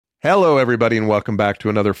Hello, everybody, and welcome back to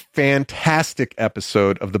another fantastic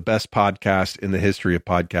episode of the best podcast in the history of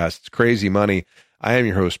podcasts, Crazy Money. I am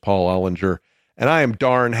your host, Paul Ellinger, and I am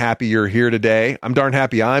darn happy you're here today. I'm darn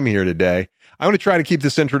happy I'm here today. I'm going to try to keep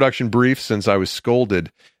this introduction brief since I was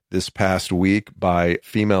scolded this past week by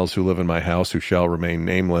females who live in my house who shall remain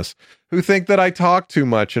nameless, who think that I talk too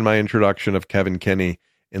much in my introduction of Kevin Kinney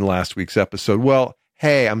in last week's episode. Well,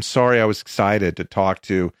 hey, I'm sorry. I was excited to talk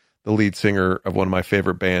to the lead singer of one of my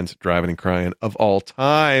favorite bands, Driving and Crying, of all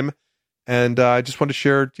time. And I just want to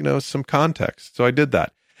share, some context. So I did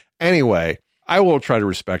that. Anyway, I will try to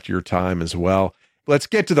respect your time as well. Let's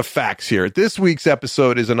get to the facts here. This week's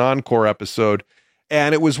episode is an encore episode.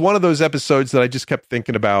 And it was one of those episodes that I just kept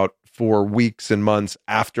thinking about for weeks and months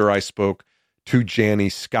after I spoke to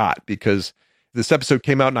Janny Scott, because this episode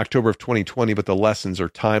came out in October of 2020, but the lessons are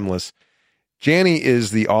timeless. Janny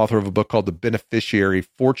is the author of a book called The Beneficiary,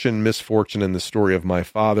 Fortune, Misfortune, and the Story of My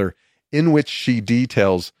Father, in which she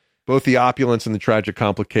details both the opulence and the tragic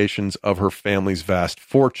complications of her family's vast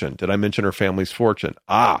fortune. Did I mention her family's fortune?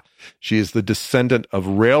 She is the descendant of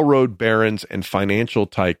railroad barons and financial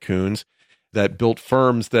tycoons that built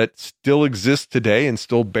firms that still exist today and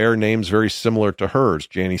still bear names very similar to hers,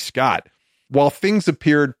 Janny Scott. While things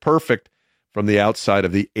appeared perfect from the outside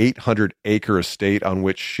of the 800-acre estate on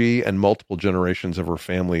which she and multiple generations of her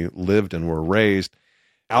family lived and were raised,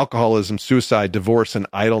 alcoholism, suicide, divorce, and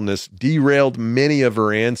idleness derailed many of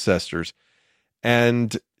her ancestors.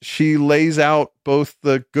 And she lays out both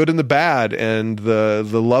the good and the bad and the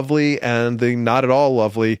lovely and the not at all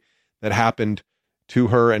lovely that happened to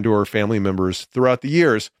her and to her family members throughout the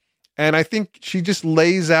years. And I think she just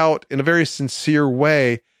lays out in a very sincere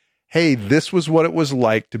way, hey, this was what it was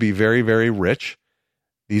like to be very, very rich.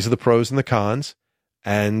 These are the pros and the cons.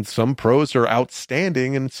 And some pros are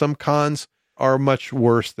outstanding and some cons are much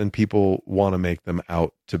worse than people want to make them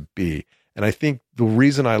out to be. And I think the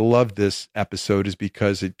reason I love this episode is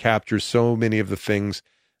because it captures so many of the things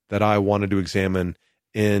that I wanted to examine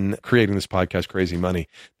in creating this podcast, Crazy Money.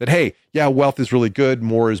 That, hey, yeah, wealth is really good.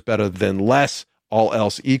 More is better than less, all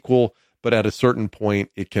else equal. But at a certain point,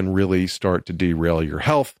 it can really start to derail your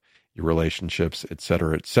health, your relationships, et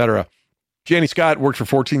cetera, et cetera. Janny Scott worked for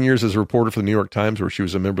 14 years as a reporter for the New York Times, where she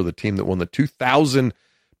was a member of the team that won the 2000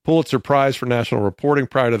 Pulitzer Prize for National Reporting.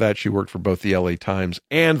 Prior to that, she worked for both the LA Times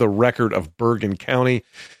and the Record of Bergen County.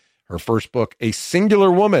 Her first book, A Singular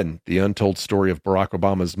Woman, The Untold Story of Barack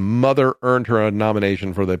Obama's Mother, earned her a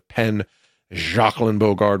nomination for the Penn Jacqueline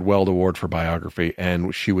Bogard Weld Award for Biography,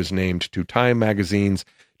 and she was named to Time Magazine's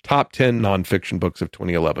Top 10 Nonfiction Books of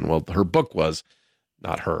 2011. Well, her book was,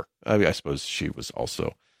 not her. I suppose she was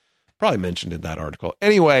also probably mentioned in that article.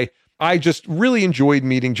 Anyway, I just really enjoyed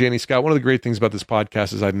meeting Janny Scott. One of the great things about this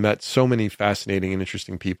podcast is I've met so many fascinating and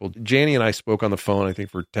interesting people. Janny and I spoke on the phone, I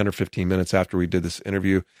think, for 10 or 15 minutes after we did this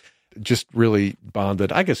interview. Just really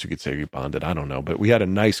bonded. I guess you could say we bonded. I don't know. But we had a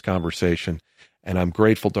nice conversation, and I'm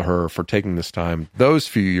grateful to her for taking this time those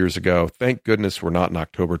few years ago. Thank goodness we're not in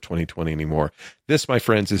October 2020 anymore. This, my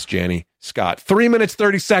friends, is Janny Scott. 3 minutes,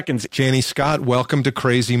 30 seconds. Janny Scott, welcome to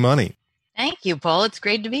Crazy Money. Thank you, Paul. It's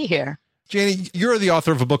great to be here. Janny, you're the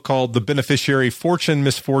author of a book called The Beneficiary, Fortune,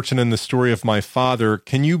 Misfortune, and the Story of My Father.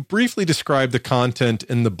 Can you briefly describe the content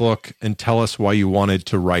in the book and tell us why you wanted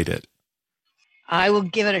to write it? I will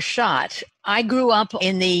give it a shot. I grew up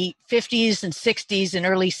in the 50s and 60s and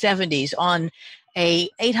early 70s on a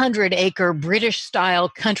 800-acre British-style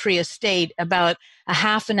country estate about a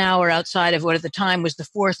half an hour outside of what at the time was the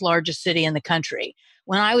fourth largest city in the country.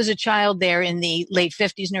 When I was a child there in the late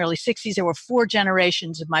 50s and early 60s, there were 4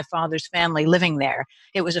 generations of my father's family living there.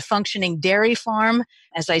 It was a functioning dairy farm,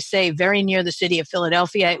 as I say, very near the city of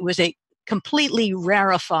Philadelphia. It was a completely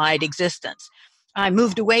rarefied existence. I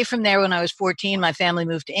moved away from there when I was 14. My family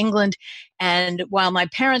moved to England. And while my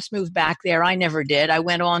parents moved back there, I never did. I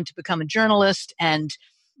went on to become a journalist and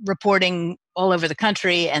reporting all over the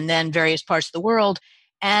country and then various parts of the world.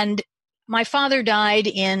 And my father died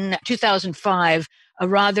in 2005, a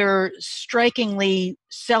rather strikingly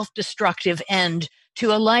self-destructive end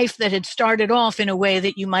to a life that had started off in a way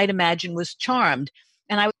that you might imagine was charmed.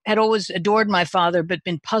 And I had always adored my father, but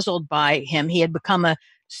been puzzled by him. He had become a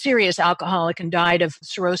serious alcoholic and died of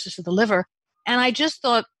cirrhosis of the liver. And I just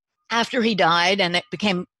thought after he died, and it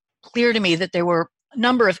became clear to me that there were a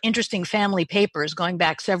number of interesting family papers going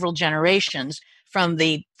back several generations from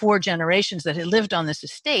the 4 generations that had lived on this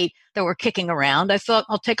estate that were kicking around. I thought,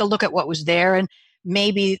 I'll take a look at what was there and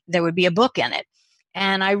maybe there would be a book in it.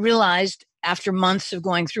 And I realized after months of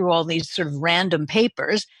going through all these sort of random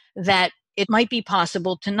papers that it might be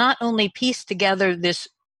possible to not only piece together this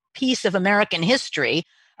piece of American history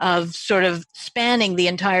of sort of spanning the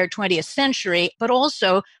entire 20th century, but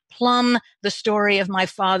also plumb the story of my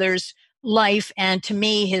father's life and, to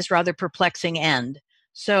me, his rather perplexing end.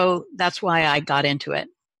 So that's why I got into it.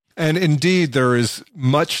 And indeed, there is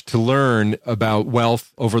much to learn about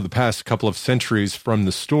wealth over the past couple of centuries from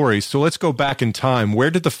the story. So let's go back in time.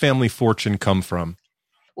 Where did the family fortune come from?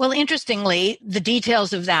 Well, interestingly, the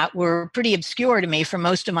details of that were pretty obscure to me for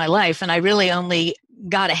most of my life. And I really only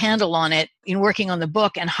got a handle on it in working on the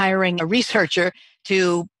book and hiring a researcher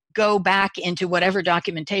to go back into whatever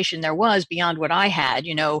documentation there was beyond what I had,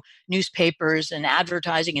 newspapers and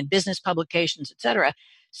advertising and business publications, et cetera.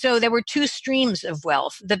 So there were two streams of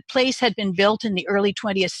wealth. The place had been built in the early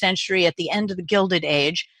 20th century at the end of the Gilded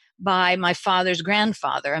Age by my father's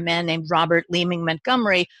grandfather, a man named Robert Leeming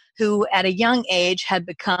Montgomery, who at a young age had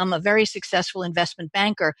become a very successful investment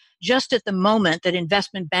banker just at the moment that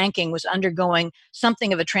investment banking was undergoing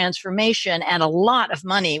something of a transformation and a lot of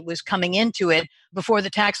money was coming into it before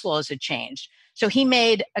the tax laws had changed. So he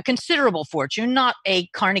made a considerable fortune, not a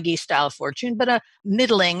Carnegie-style fortune, but a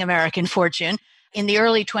middling American fortune in the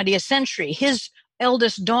early 20th century. His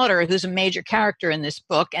eldest daughter, who's a major character in this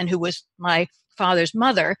book and who was my father's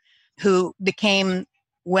mother, who became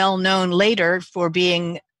well known later for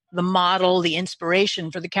being the model, the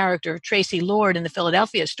inspiration for the character of Tracy Lord in the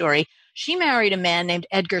Philadelphia story, she married a man named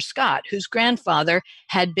Edgar Scott, whose grandfather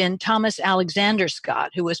had been Thomas Alexander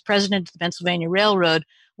Scott, who was president of the Pennsylvania Railroad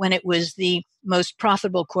when it was the most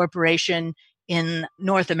profitable corporation in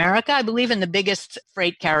North America, I believe in the biggest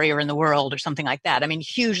freight carrier in the world or something like that. I mean,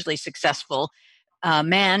 hugely successful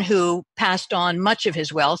man who passed on much of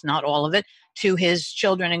his wealth, not all of it, to his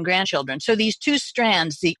children and grandchildren. So these two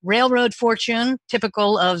strands, the railroad fortune,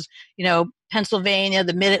 typical of, Pennsylvania,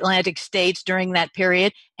 the mid-Atlantic states during that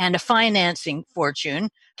period, and a financing fortune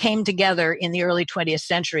came together in the early 20th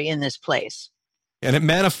century in this place. And it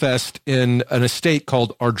manifests in an estate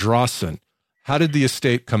called Ardrossan. How did the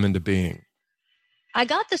estate come into being? I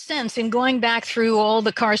got the sense in going back through all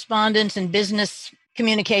the correspondence and business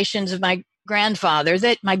communications of my great-grandfather,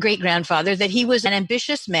 that he was an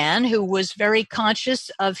ambitious man who was very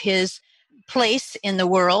conscious of his place in the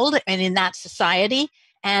world and in that society.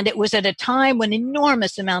 And it was at a time when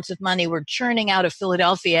enormous amounts of money were churning out of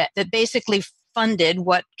Philadelphia that basically funded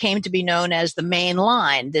what came to be known as the Main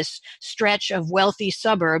Line, this stretch of wealthy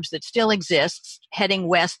suburbs that still exists heading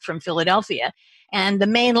west from Philadelphia. And the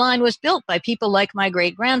Main Line was built by people like my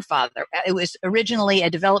great-grandfather. It was originally a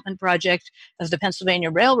development project of the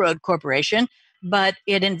Pennsylvania Railroad Corporation, but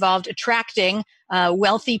it involved attracting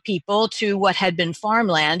wealthy people to what had been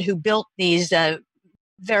farmland who built these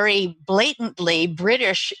very blatantly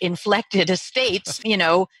British-inflected estates,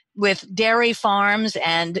 with dairy farms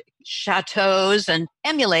and chateaus and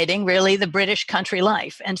emulating really the British country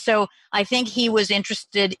life. And so I think he was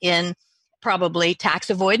interested in probably tax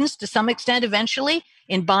avoidance to some extent eventually,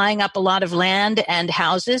 in buying up a lot of land and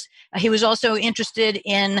houses. He was also interested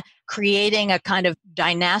in creating a kind of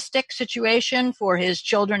dynastic situation for his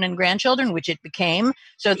children and grandchildren, which it became.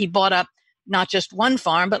 So he bought up not just one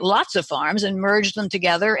farm, but lots of farms and merged them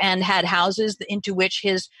together and had houses into which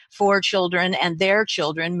his 4 children and their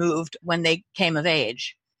children moved when they came of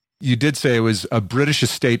age. You did say it was a British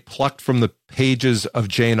estate plucked from the pages of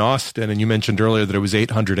Jane Austen, and you mentioned earlier that it was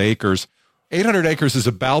 800 acres. 800 acres is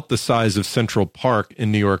about the size of Central Park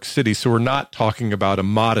in New York City, so we're not talking about a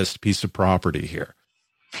modest piece of property here.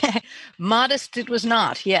 Modest it was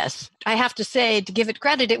not, yes. I have to say, to give it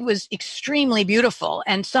credit, it was extremely beautiful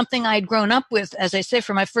and something I'd grown up with, as I say,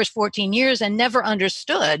 for my first 14 years and never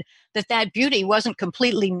understood that beauty wasn't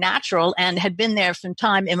completely natural and had been there from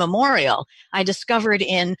time immemorial. I discovered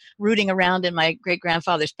in rooting around in my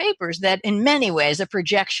great-grandfather's papers that in many ways a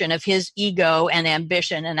projection of his ego and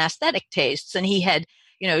ambition and aesthetic tastes, and he had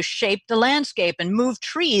shaped the landscape and moved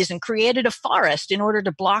trees and created a forest in order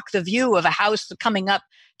to block the view of a house coming up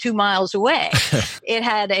 2 miles away. It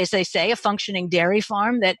had, as I say, a functioning dairy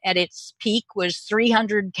farm that at its peak was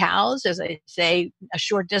 300 cows, as I say, a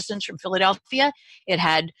short distance from Philadelphia. It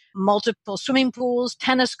had multiple swimming pools,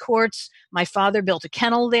 tennis courts. My father built a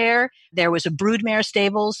kennel there. There was a broodmare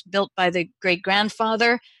stables built by the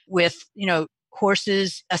great-grandfather with,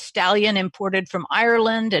 horses, a stallion imported from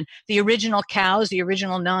Ireland, and the original cows, the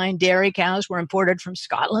original 9 dairy cows were imported from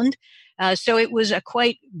Scotland. So it was a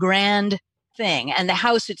quite grand thing. And the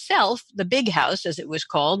house itself, the big house, as it was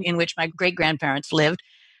called, in which my great-grandparents lived,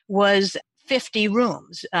 was 50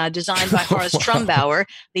 rooms, designed by Horace Trumbauer,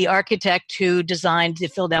 the architect who designed the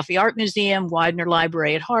Philadelphia Art Museum, Widener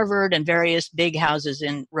Library at Harvard, and various big houses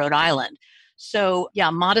in Rhode Island. So, yeah,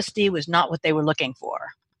 modesty was not what they were looking for.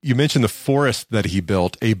 You mentioned the forest that he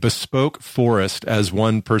built, a bespoke forest, as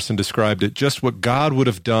one person described it, just what God would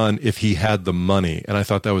have done if he had the money. And I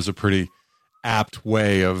thought that was a pretty apt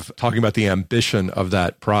way of talking about the ambition of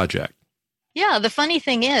that project. Yeah, the funny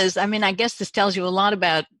thing is, I mean, I guess this tells you a lot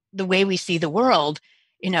about the way we see the world.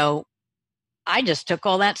 I just took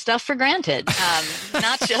all that stuff for granted.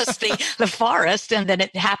 Not just the forest and that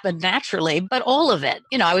it happened naturally, but all of it.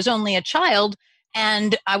 I was only a child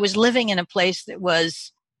and I was living in a place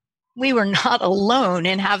we were not alone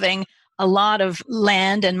in having a lot of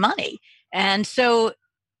land and money. And so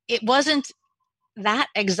it wasn't that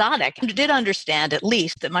exotic. I did understand at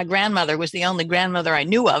least that my grandmother was the only grandmother I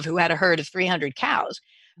knew of who had a herd of 300 cows.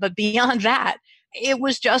 But beyond that, it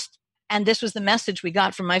was just, and this was the message we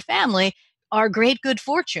got from my family, our great good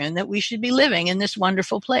fortune that we should be living in this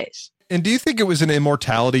wonderful place. And do you think it was an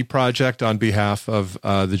immortality project on behalf of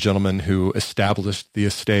the gentleman who established the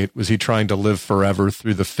estate? Was he trying to live forever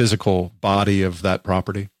through the physical body of that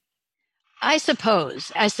property? I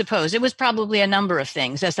suppose. It was probably a number of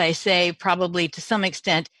things. As I say, probably to some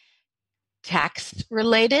extent tax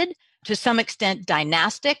related, to some extent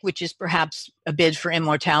dynastic, which is perhaps a bid for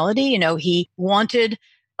immortality. He wanted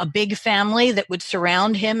a big family that would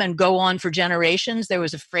surround him and go on for generations. There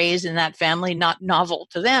was a phrase in that family, not novel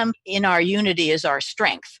to them, in our unity is our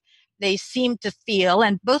strength. They seemed to feel,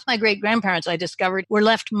 and both my great-grandparents, I discovered, were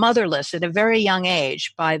left motherless at a very young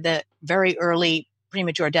age by the very early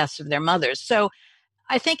premature deaths of their mothers. So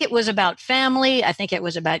I think it was about family. I think it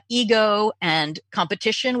was about ego and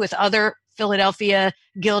competition with other Philadelphia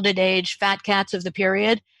Gilded Age fat cats of the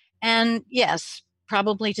period. And yes,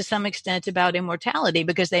 probably to some extent about immortality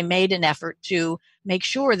because they made an effort to make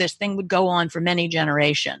sure this thing would go on for many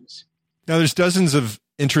generations. Now, there's dozens of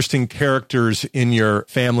interesting characters in your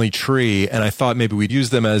family tree, and I thought maybe we'd use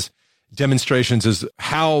them as demonstrations as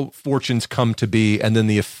how fortunes come to be and then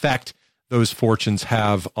the effect those fortunes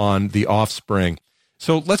have on the offspring.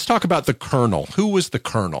 So let's talk about the Colonel. Who was the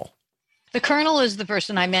Colonel? The Colonel is the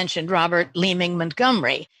person I mentioned, Robert Leeming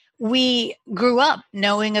Montgomery. We grew up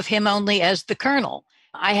knowing of him only as the Colonel.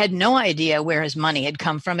 I had no idea where his money had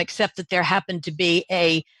come from, except that there happened to be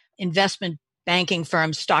a investment banking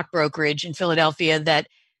firm, stock brokerage in Philadelphia that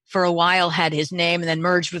for a while had his name and then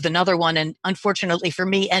merged with another one. And unfortunately for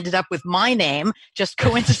me, ended up with my name, just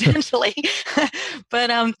coincidentally.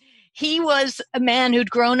 But he was a man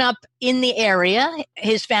who'd grown up in the area.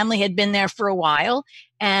 His family had been there for a while.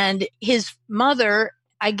 And his mother,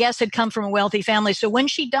 I guess, had come from a wealthy family. So when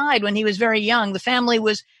she died, when he was very young, the family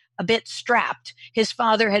was a bit strapped. His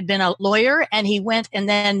father had been a lawyer, and he went and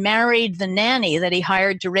then married the nanny that he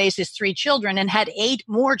hired to raise his 3 children and had 8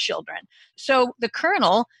 more children. So the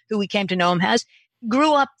Colonel, who we came to know him as,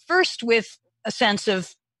 grew up first with a sense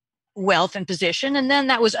of wealth and position, and then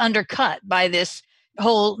that was undercut by this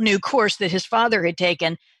whole new course that his father had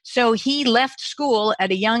taken. So he left school at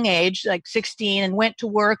a young age, like 16, and went to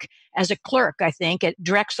work as a clerk, I think, at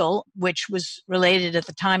Drexel, which was related at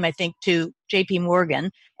the time, I think, to J.P.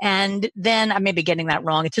 Morgan. And then, I may be getting that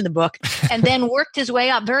wrong, it's in the book, and then worked his way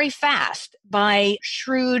up very fast by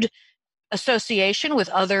shrewd association with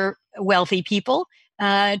other wealthy people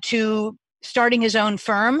to starting his own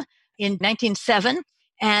firm in 1907.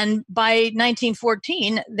 And by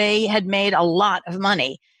 1914, they had made a lot of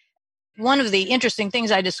money. One of the interesting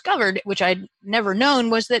things I discovered, which I'd never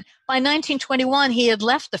known, was that by 1921, he had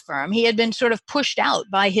left the firm. He had been sort of pushed out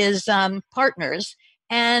by his partners.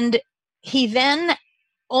 And he then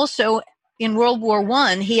also, in World War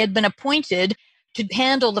I, he had been appointed to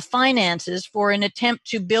handle the finances for an attempt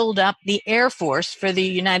to build up the Air Force for the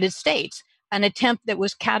United States. An attempt that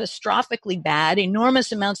was catastrophically bad.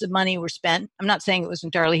 Enormous amounts of money were spent. I'm not saying it was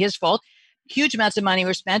entirely his fault. Huge amounts of money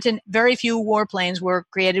were spent and very few warplanes were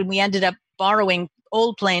created. We ended up borrowing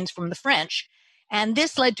old planes from the French. And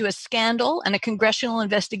this led to a scandal and a congressional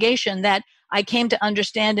investigation that I came to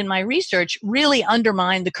understand in my research really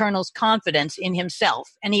undermined the Colonel's confidence in himself.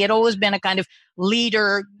 And he had always been a kind of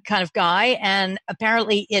leader kind of guy. And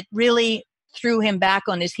apparently it really threw him back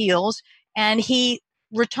on his heels. And he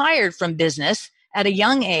retired from business at a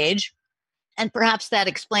young age. And perhaps that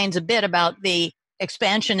explains a bit about the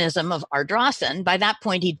expansionism of Ardrossan. By that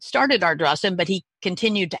point, he'd started Ardrossan, but he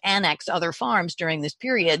continued to annex other farms during this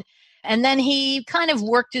period. And then he kind of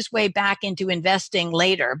worked his way back into investing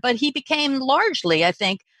later. But he became largely, I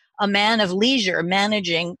think, a man of leisure,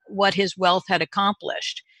 managing what his wealth had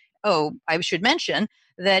accomplished. Oh, I should mention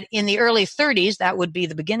that in the early 30s, that would be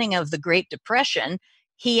the beginning of the Great Depression,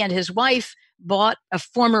 he and his wife bought a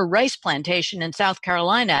former rice plantation in South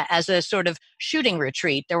Carolina as a sort of shooting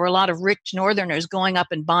retreat. There were a lot of rich Northerners going up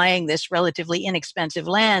and buying this relatively inexpensive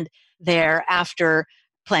land there after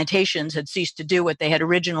plantations had ceased to do what they had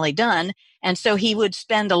originally done. And so he would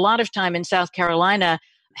spend a lot of time in South Carolina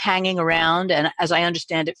hanging around, and as I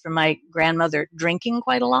understand it from my grandmother, drinking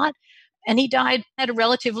quite a lot. And he died at a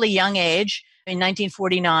relatively young age in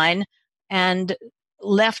 1949 and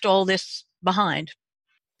left all this behind.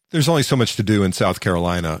 There's only so much to do in South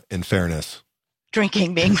Carolina, in fairness.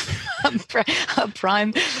 Drinking being a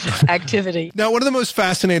prime activity. Now, one of the most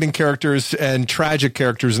fascinating characters and tragic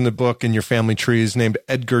characters in the book in your family tree is named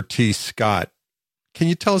Edgar T. Scott. Can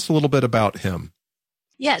you tell us a little bit about him?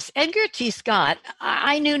 Yes, Edgar T. Scott.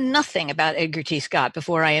 I knew nothing about Edgar T. Scott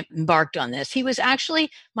before I embarked on this. He was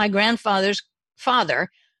actually my grandfather's father,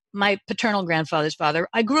 my paternal grandfather's father.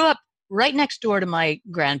 I grew up right next door to my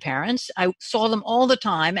grandparents. I saw them all the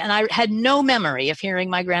time, and I had no memory of hearing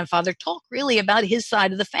my grandfather talk really about his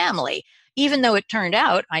side of the family, even though it turned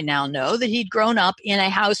out, I now know, that he'd grown up in a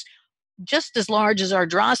house just as large as our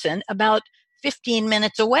Ardrossan, about 15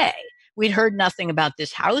 minutes away. We'd heard nothing about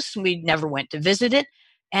this house. We never went to visit it.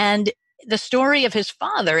 And the story of his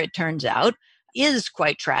father, it turns out, is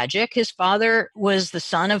quite tragic. His father was the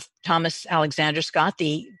son of Thomas Alexander Scott,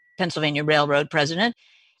 the Pennsylvania Railroad president.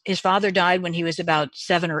 His father died when he was about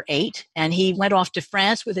 7 or 8, and he went off to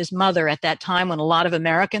France with his mother at that time when a lot of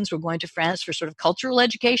Americans were going to France for sort of cultural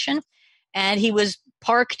education. And he was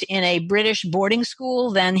parked in a British boarding school.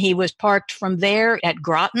 Then he was parked from there at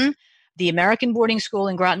Groton, the American boarding school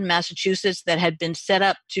in Groton, Massachusetts, that had been set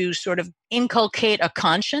up to sort of inculcate a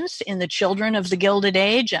conscience in the children of the Gilded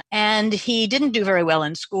Age. And he didn't do very well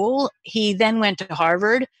in school. He then went to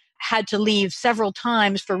Harvard, had to leave several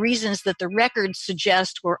times for reasons that the records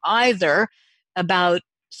suggest were either about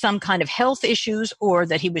some kind of health issues or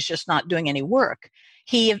that he was just not doing any work.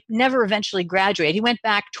 He never eventually graduated. He went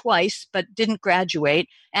back twice, but didn't graduate.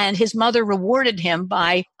 And his mother rewarded him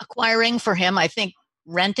by acquiring for him, I think,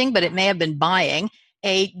 renting, but it may have been buying,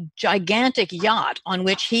 a gigantic yacht on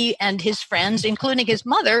which he and his friends, including his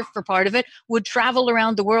mother for part of it, would travel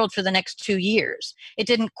around the world for the next 2 years. It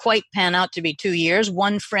didn't quite pan out to be 2 years.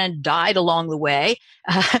 One friend died along the way,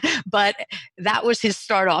 but that was his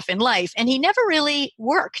start off in life. And he never really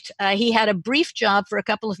worked. He had a brief job for a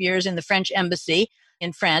couple of years in the French embassy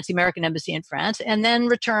in France, the American embassy in France, and then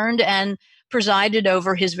returned and presided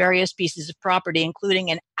over his various pieces of property, including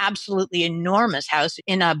an absolutely enormous house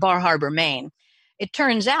in Bar Harbor, Maine. It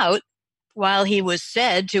turns out, while he was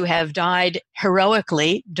said to have died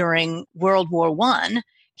heroically during World War I,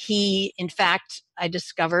 he, in fact, I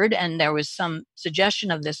discovered, and there was some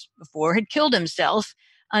suggestion of this before, had killed himself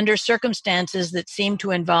under circumstances that seemed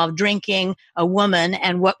to involve drinking, a woman,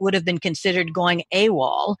 and what would have been considered going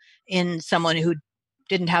AWOL in someone who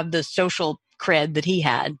didn't have the social cred that he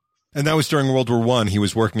had. And that was during World War I. He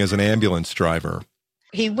was working as an ambulance driver.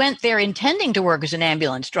 He went there intending to work as an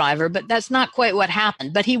ambulance driver, but that's not quite what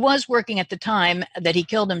happened. But he was working at the time that he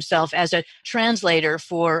killed himself as a translator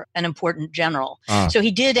for an important general. So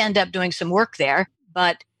he did end up doing some work there,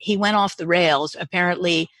 but he went off the rails,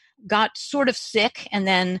 apparently got sort of sick, and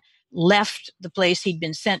then left the place he'd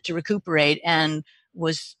been sent to recuperate and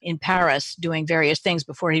was in Paris doing various things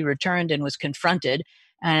before he returned and was confronted,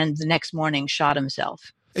 and the next morning shot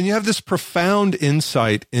himself. And you have this profound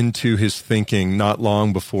insight into his thinking not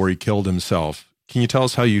long before he killed himself. Can you tell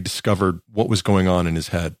us how you discovered what was going on in his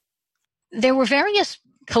head? There were various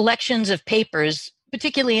collections of papers,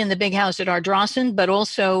 particularly in the big house at Ardrossan, but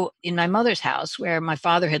also in my mother's house where my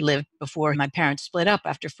father had lived before my parents split up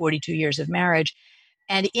after 42 years of marriage.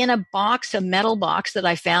 And in a box, a metal box that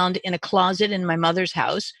I found in a closet in my mother's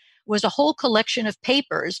house, was a whole collection of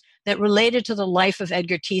papers that related to the life of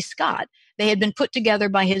Edgar T. Scott. They had been put together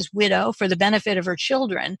by his widow for the benefit of her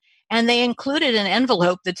children, and they included an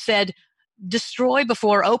envelope that said, "Destroy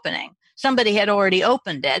before opening." Somebody had already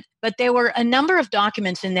opened it, but there were a number of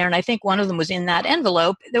documents in there, and I think one of them was in that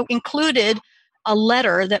envelope, that included a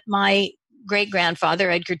letter that my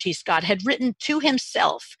great-grandfather, Edgar T. Scott, had written to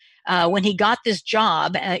himself when he got this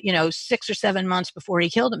job, 6 or 7 months before he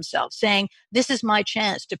killed himself, saying, "This is my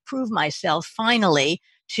chance to prove myself finally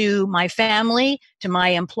to my family, to my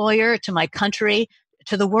employer, to my country,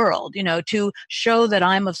 to the world, to show that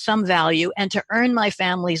I'm of some value and to earn my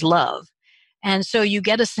family's love." And so you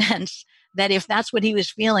get a sense that if that's what he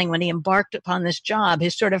was feeling when he embarked upon this job,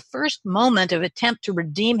 his sort of first moment of attempt to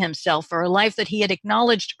redeem himself for a life that he had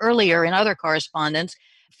acknowledged earlier in other correspondence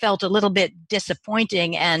felt a little bit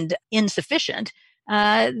disappointing and insufficient,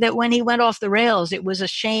 that when he went off the rails, it was a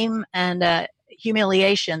shame and a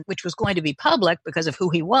humiliation, which was going to be public because of who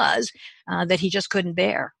he was, that he just couldn't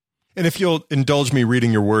bear. And if you'll indulge me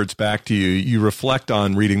reading your words back to you, you reflect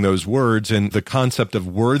on reading those words and the concept of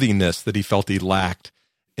worthiness that he felt he lacked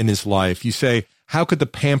in his life. You say, How could the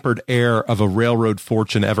pampered heir of a railroad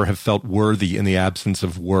fortune ever have felt worthy in the absence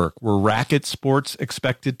of work? Were racket sports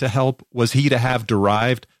expected to help? Was he to have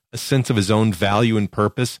derived a sense of his own value and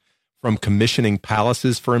purpose from commissioning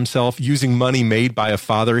palaces for himself, using money made by a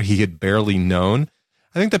father he had barely known?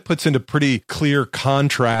 I think that puts into pretty clear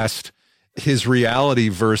contrast his reality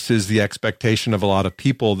versus the expectation of a lot of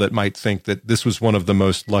people that might think that this was one of the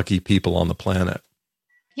most lucky people on the planet.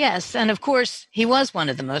 Yes, and of course, he was one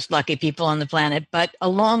of the most lucky people on the planet, but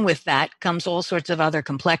along with that comes all sorts of other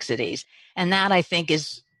complexities. And that, I think,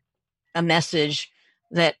 is a message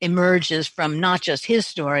that emerges from not just his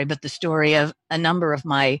story, but the story of a number of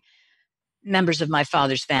my members of my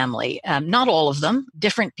father's family. Not all of them.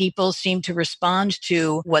 Different people seem to respond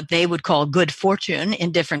to what they would call good fortune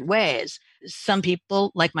in different ways. Some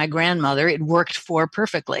people, like my grandmother, it worked for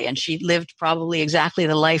perfectly, and she lived probably exactly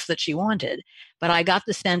the life that she wanted. But I got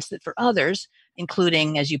the sense that for others,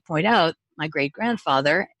 including, as you point out, my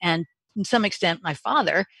great-grandfather, and to some extent my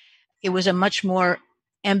father, it was a much more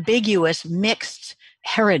ambiguous, mixed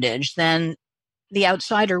heritage than the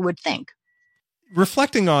outsider would think.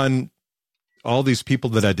 Reflecting on all these people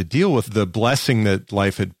that had to deal with the blessing that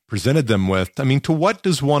life had presented them with, I mean, to what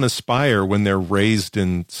does one aspire when they're raised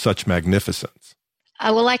in such magnificence?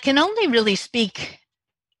 Well, I can only really speak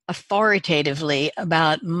authoritatively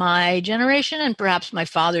about my generation and perhaps my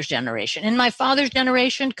father's generation. In my father's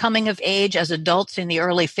generation, coming of age as adults in the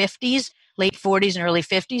early 50s, late 40s and early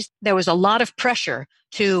 50s, there was a lot of pressure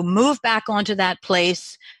to move back onto that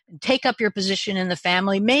place, take up your position in the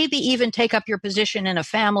family, maybe even take up your position in a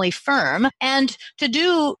family firm, and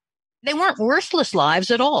they weren't worthless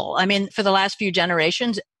lives at all. I mean, for the last few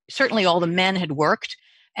generations, certainly all the men had worked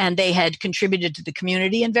and they had contributed to the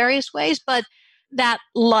community in various ways, but that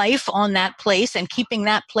life on that place and keeping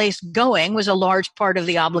that place going was a large part of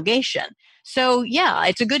the obligation. So yeah,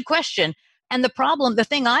 it's a good question. And the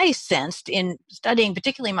thing I sensed in studying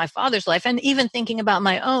particularly my father's life and even thinking about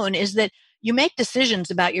my own is that you make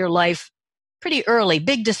decisions about your life pretty early,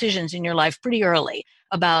 big decisions in your life pretty early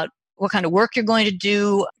about what kind of work you're going to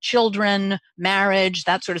do, children, marriage,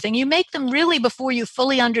 that sort of thing. You make them really before you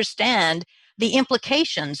fully understand the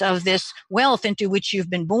implications of this wealth into which you've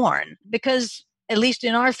been born. Because at least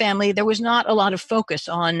in our family, there was not a lot of focus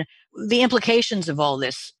on the implications of all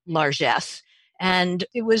this largesse. And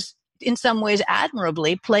it was in some ways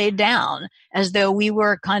admirably played down as though we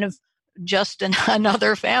were kind of just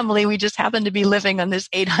another family. We just happened to be living on this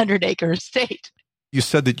 800-acre estate. You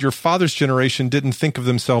said that your father's generation didn't think of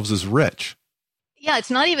themselves as rich. Yeah, it's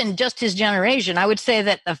not even just his generation. I would say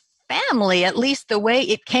that the family, at least the way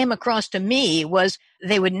it came across to me, was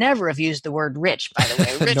they would never have used the word rich, by the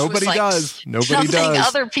way. Rich Nobody was like does. Nobody something does.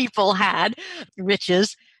 other people had,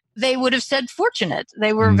 riches. They would have said fortunate.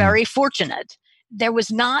 They were very fortunate. There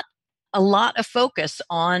was not a lot of focus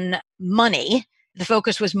on money. The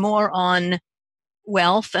focus was more on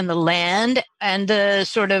wealth and the land and the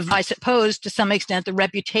sort of, I suppose, to some extent, the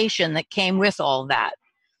reputation that came with all that.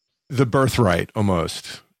 The birthright,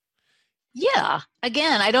 almost. Yeah.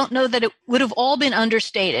 Again, I don't know that it would have all been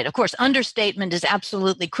understated. Of course, understatement is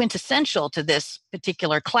absolutely quintessential to this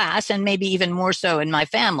particular class, and maybe even more so in my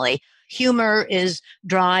family. Humor is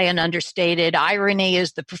dry and understated. Irony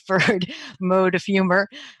is the preferred mode of humor.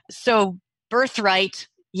 So birthright,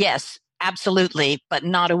 yes, absolutely, but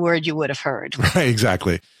not a word you would have heard. Right,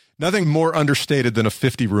 exactly. Nothing more understated than a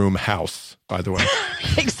 50-room house, by the way.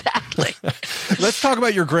 Exactly. Let's talk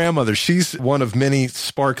about your grandmother. She's one of many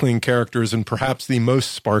sparkling characters and perhaps the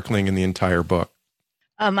most sparkling in the entire book.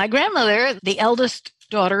 My grandmother, the eldest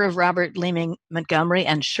daughter of Robert Leeming Montgomery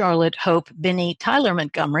and Charlotte Hope Binney Tyler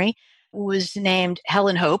Montgomery, was named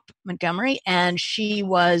Helen Hope Montgomery, and she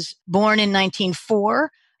was born in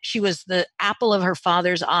 1904. She was the apple of her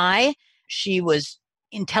father's eye. She was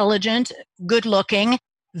intelligent, good-looking,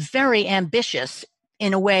 very ambitious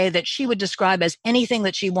in a way that she would describe as anything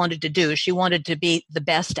that she wanted to do. She wanted to be the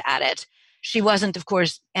best at it. She wasn't, of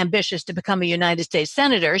course, ambitious to become a United States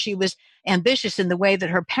senator. She was ambitious in the way that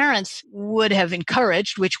her parents would have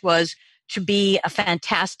encouraged, which was to be a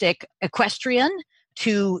fantastic equestrian,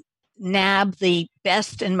 to nab the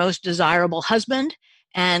best and most desirable husband,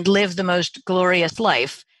 and live the most glorious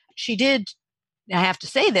life. She did, I have to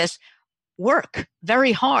say this, work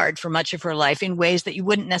very hard for much of her life in ways that you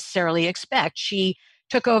wouldn't necessarily expect. She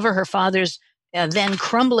took over her father's then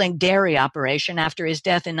crumbling dairy operation after his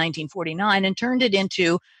death in 1949 and turned it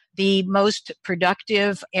into the most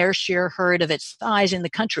productive Ayrshire herd of its size in the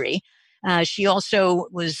country. She also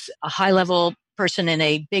was a high-level person in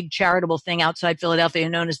a big charitable thing outside Philadelphia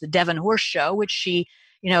known as the Devon Horse Show, which she,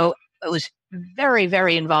 was very,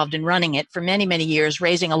 very involved in running it for many, many years,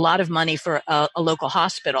 raising a lot of money for a local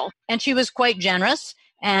hospital. And she was quite generous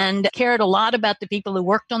and cared a lot about the people who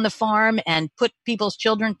worked on the farm and put people's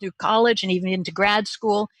children through college and even into grad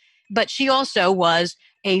school. But she also was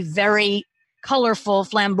a very colorful,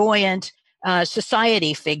 flamboyant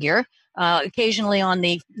society figure, occasionally on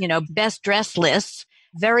the, best dressed lists.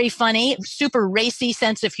 Very funny, super racy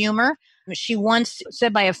sense of humor. She once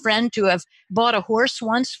said by a friend to have bought a horse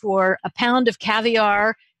once for a pound of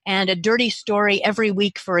caviar and a dirty story every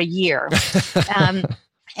week for a year.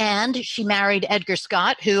 And she married Edgar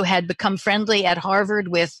Scott, who had become friendly at Harvard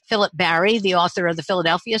with Philip Barry, the author of the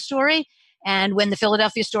Philadelphia Story. And when the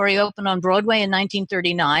Philadelphia Story opened on Broadway in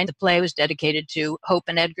 1939, the play was dedicated to Hope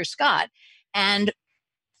and Edgar Scott. And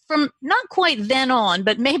from not quite then on,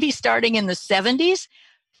 but maybe starting in the 70s,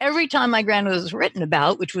 every time my grandmother was written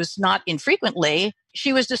about, which was not infrequently,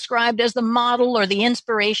 she was described as the model or the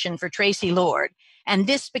inspiration for Tracy Lord. And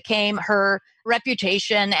this became her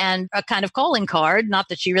reputation and a kind of calling card, not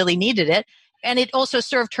that she really needed it. And it also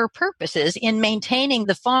served her purposes in maintaining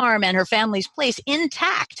the farm and her family's place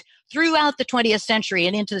intact throughout the 20th century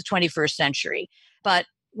and into the 21st century. But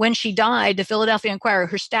when she died, the Philadelphia Inquirer,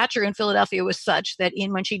 her stature in Philadelphia was such that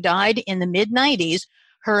when she died in the mid-90s,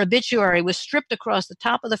 her obituary was stripped across the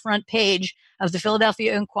top of the front page of the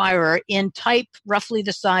Philadelphia Inquirer in type roughly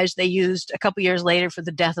the size they used a couple years later for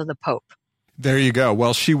the death of the Pope. There you go.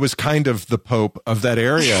 Well, she was kind of the Pope of that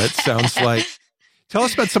area, it sounds like. Tell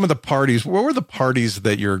us about some of the parties. What were the parties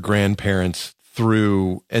that your grandparents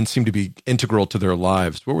threw and seemed to be integral to their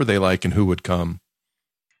lives? What were they like and who would come?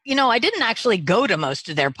 I didn't actually go to most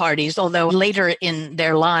of their parties, although later in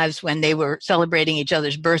their lives when they were celebrating each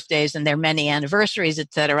other's birthdays and their many anniversaries,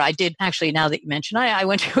 et cetera, I did actually, now that you mention, I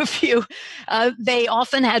went to a few. They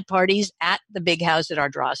often had parties at the big house at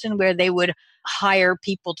Ardrossan where they would hire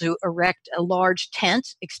people to erect a large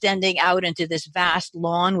tent extending out into this vast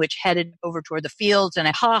lawn, which headed over toward the fields, and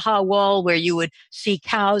a ha-ha wall where you would see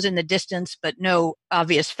cows in the distance, but no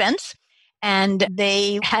obvious fence. And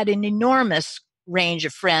they had an enormous range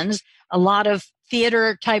of friends, a lot of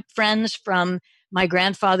theater type friends from my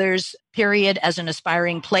grandfather's period as an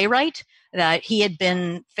aspiring playwright. He had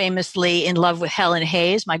been famously in love with Helen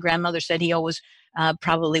Hayes. My grandmother said he always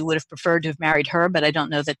probably would have preferred to have married her, but I don't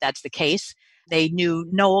know that that's the case. They knew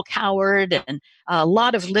Noel Coward and a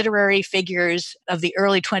lot of literary figures of the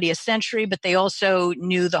early 20th century, but they also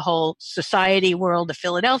knew the whole society world of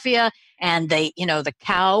Philadelphia and the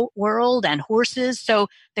cow world and horses. So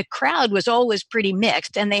the crowd was always pretty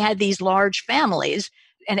mixed, and they had these large families.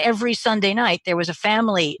 And every Sunday night, there was a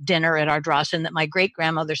family dinner at Ardrossan that my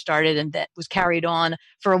great-grandmother started and that was carried on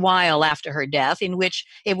for a while after her death, in which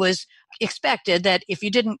it was expected that if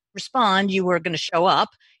you didn't respond, you were going to show up.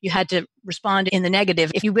 You had to respond in the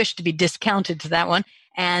negative if you wished to be discounted to that one.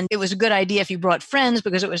 And it was a good idea if you brought friends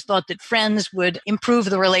because it was thought that friends would improve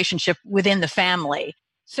the relationship within the family.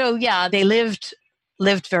 So yeah, they lived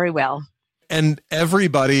very well. And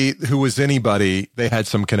everybody who was anybody, they had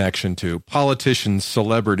some connection to. Politicians,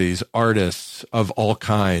 celebrities, artists of all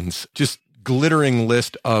kinds. Just glittering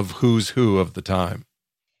list of who's who of the time.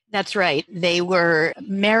 That's right.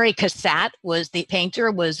 Mary Cassatt was the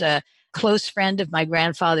painter, was a close friend of my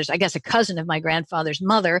grandfather's, I guess a cousin of my grandfather's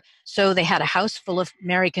mother. So they had a house full of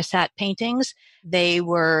Mary Cassatt paintings. They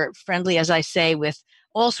were friendly, as I say, with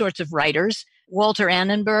all sorts of writers. Walter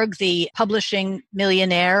Annenberg, the publishing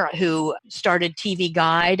millionaire who started TV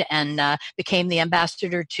Guide and became the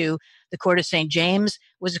ambassador to the court of St. James,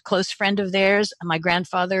 was a close friend of theirs. My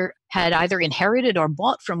grandfather had either inherited or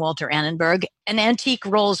bought from Walter Annenberg an antique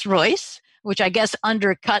Rolls Royce, which I guess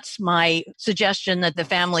undercuts my suggestion that the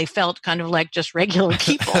family felt kind of like just regular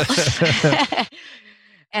people.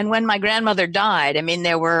 And when my grandmother died,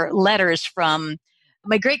 there were letters from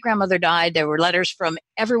my great-grandmother died. There were letters from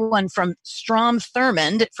everyone from Strom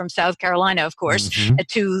Thurmond from South Carolina, of course,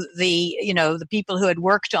 to the people who had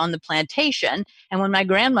worked on the plantation. And when my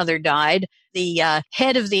grandmother died, the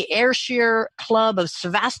head of the Ayrshire Club of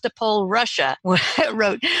Sevastopol, Russia,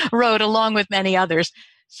 wrote along with many others.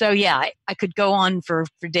 So yeah, I could go on for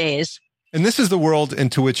days. And this is the world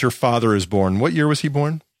into which your father is born. What year was he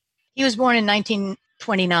born? He was born in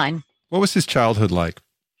 1929. What was his childhood like?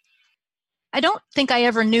 I don't think I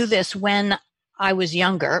ever knew this when I was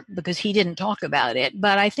younger because he didn't talk about it,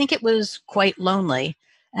 but I think it was quite lonely.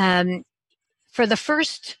 For the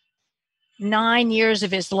first 9 years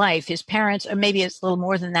of his life, his parents, or maybe it's a little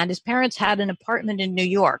more than that, his parents had an apartment in New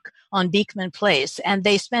York on Beekman Place, and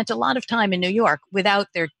they spent a lot of time in New York without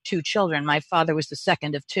their two children. My father was the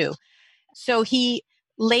second of two. So he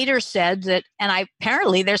later said that, and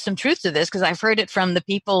apparently there's some truth to this because I've heard it from the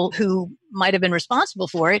people who might have been responsible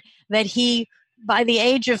for it, that he, by the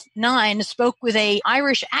age of 9, spoke with an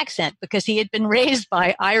Irish accent because he had been raised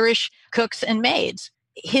by Irish cooks and maids.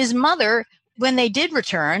 His mother, when they did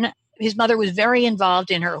return, his mother was very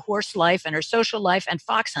involved in her horse life and her social life and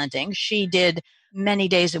fox hunting. She did many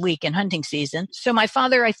days a week in hunting season. So my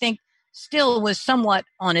father, I think, still was somewhat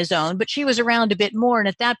on his own, but she was around a bit more. And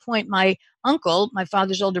at that point, my uncle, my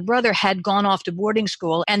father's older brother, had gone off to boarding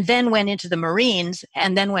school and then went into the Marines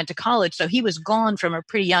and then went to college. So he was gone from a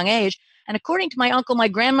pretty young age. And according to my uncle, my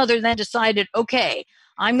grandmother then decided, okay,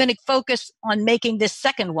 I'm going to focus on making this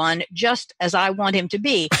second one just as I want him to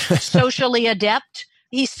be. Socially adept.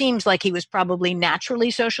 He seems like he was probably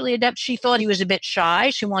naturally socially adept. She thought he was a bit shy.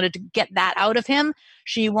 She wanted to get that out of him.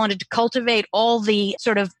 She wanted to cultivate all the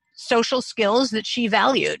sort of social skills that she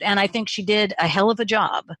valued. And I think she did a hell of a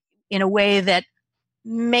job in a way that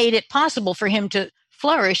made it possible for him to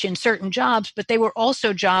flourish in certain jobs, but they were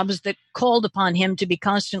also jobs that called upon him to be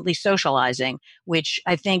constantly socializing, which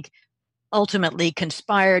I think ultimately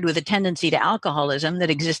conspired with a tendency to alcoholism that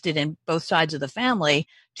existed in both sides of the family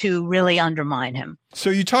to really undermine him. So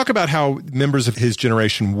you talk about how members of his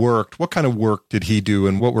generation worked. What kind of work did he do,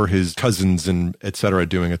 and what were his cousins and et cetera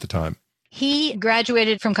doing at the time? He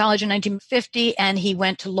graduated from college in 1950 and he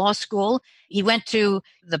went to law school. He went to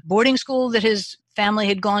the boarding school that his family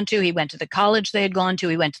had gone to. He went to the college they had gone to.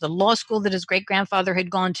 He went to the law school that his great-grandfather had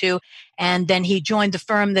gone to. And then he joined the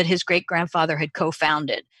firm that his great-grandfather had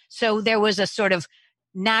co-founded. So there was a sort of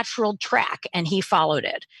natural track and he followed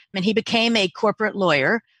it. And he became a corporate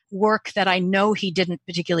lawyer, work that I know he didn't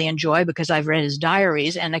particularly enjoy because I've read his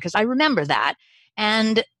diaries and because I remember that.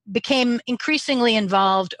 And became increasingly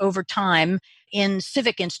involved over time in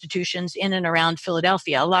civic institutions in and around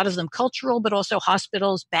Philadelphia, a lot of them cultural, but also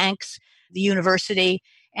hospitals, banks, the university.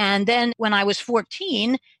 And then when I was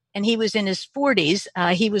 14 and he was in his 40s,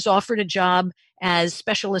 he was offered a job as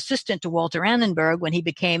special assistant to Walter Annenberg when he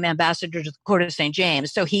became ambassador to the court of St.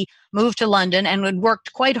 James. So he moved to London and had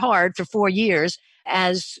worked quite hard for 4 years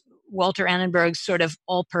as Walter Annenberg's sort of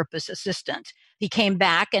all-purpose assistant. He came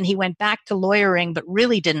back and he went back to lawyering, but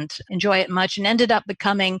really didn't enjoy it much and ended up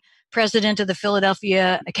becoming president of the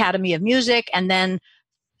Philadelphia Academy of Music. And then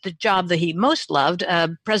the job that he most loved,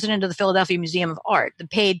 president of the Philadelphia Museum of Art, the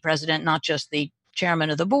paid president, not just the chairman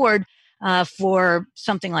of the board, for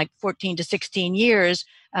something like 14 to 16 years,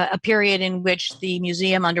 a period in which the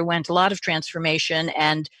museum underwent a lot of transformation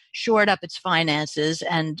and shored up its finances,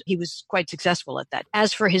 and he was quite successful at that.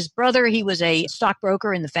 As for his brother, he was a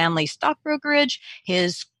stockbroker in the family stock brokerage.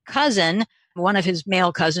 His cousin, one of his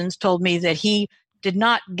male cousins, told me that he did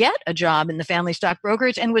not get a job in the family stock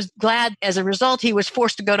brokerage and was glad as a result he was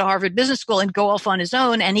forced to go to Harvard Business School and go off on his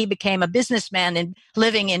own, and he became a businessman and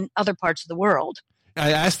living in other parts of the world.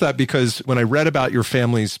 I asked that because when I read about your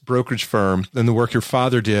family's brokerage firm and the work your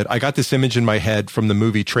father did, I got this image in my head from the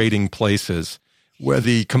movie Trading Places, where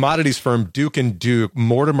the commodities firm Duke and Duke,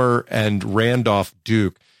 Mortimer and Randolph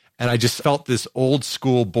Duke, and I just felt this old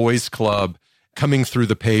school boys club coming through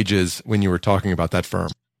the pages when you were talking about that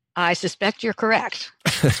firm. I suspect you're correct.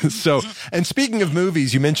 So, and speaking of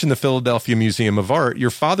movies, you mentioned the Philadelphia Museum of Art.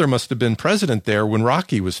 Your father must have been president there when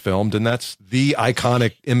Rocky was filmed, and that's the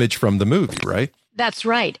iconic image from the movie, right? That's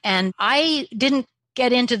right. And I didn't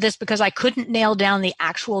get into this because I couldn't nail down the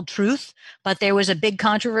actual truth, but there was a big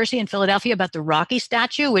controversy in Philadelphia about the Rocky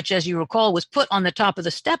statue, which, as you recall, was put on the top of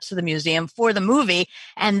the steps of the museum for the movie.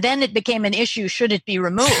 And then it became an issue, should it be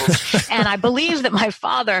removed? And I believe that my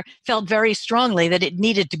father felt very strongly that it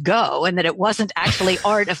needed to go and that it wasn't actually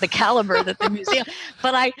art of the caliber that the museum,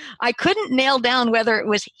 but I couldn't nail down whether it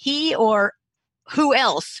was he or who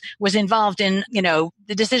else was involved in,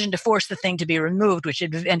 the decision to force the thing to be removed, which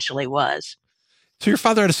it eventually was. So your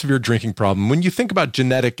father had a severe drinking problem. When you think about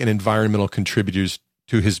genetic and environmental contributors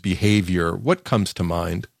to his behavior, what comes to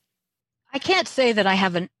mind? I can't say that I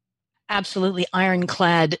have an absolutely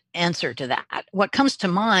ironclad answer to that. What comes to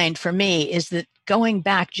mind for me is that going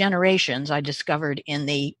back generations, I discovered in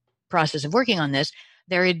the process of working on this,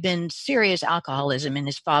 there had been serious alcoholism in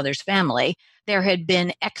his father's family. There had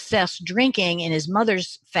been excess drinking in his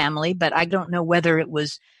mother's family, but I don't know whether it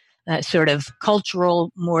was sort of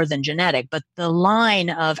cultural more than genetic. But the line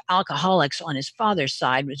of alcoholics on his father's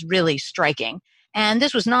side was really striking. And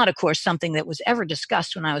this was not, of course, something that was ever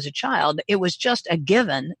discussed when I was a child. It was just a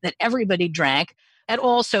given that everybody drank at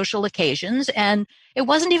all social occasions. And it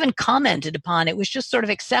wasn't even commented upon. It was just sort of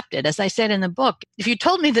accepted. As I said in the book, if you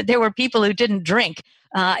told me that there were people who didn't drink,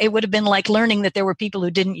 it would have been like learning that there were people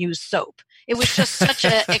who didn't use soap. It was just such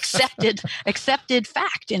an accepted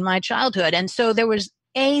fact in my childhood. And so there was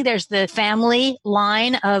there's the family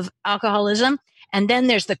line of alcoholism, and then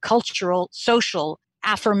there's the cultural, social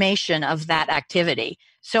affirmation of that activity.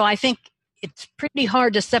 So I think it's pretty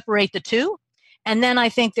hard to separate the two. And then I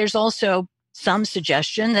think there's also some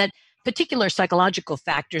suggestion that particular psychological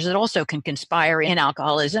factors that also can conspire in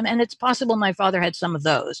alcoholism. And it's possible my father had some of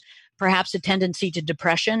those, perhaps a tendency to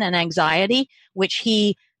depression and anxiety, which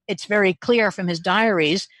it's very clear from his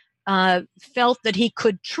diaries, felt that he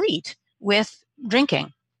could treat with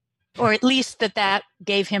drinking, or at least that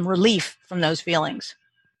gave him relief from those feelings.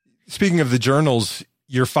 Speaking of the journals,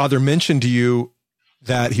 your father mentioned to you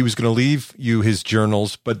that he was going to leave you his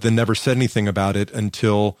journals, but then never said anything about it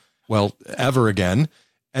until, well, ever again.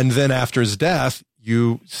 And then after his death,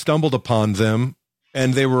 you stumbled upon them,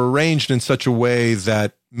 and they were arranged in such a way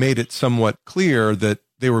that made it somewhat clear that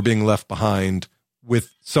they were being left behind with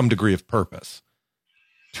some degree of purpose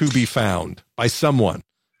to be found by someone,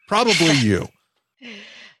 probably you.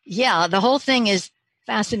 Yeah, the whole thing is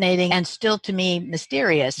fascinating and still to me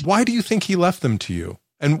mysterious. Why do you think he left them to you?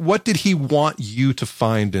 And what did he want you to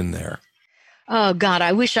find in there? Oh, God,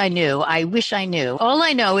 I wish I knew. I wish I knew. All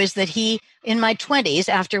I know is that he, in my 20s,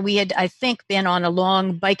 after we had, I think, been on a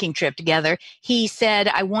long biking trip together, he said,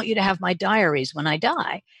 I want you to have my diaries when I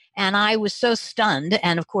die. And I was so stunned.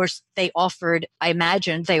 And of course, I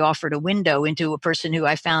imagined they offered a window into a person who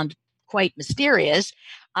I found quite mysterious.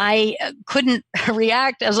 I couldn't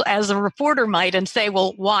react as a reporter might and say,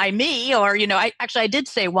 well, why me? Or, I did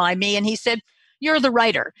say, why me? And he said, you're the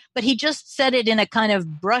writer. But he just said it in a kind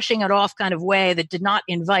of brushing it off kind of way that did not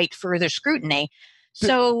invite further scrutiny.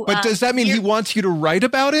 So, but does that mean he wants you to write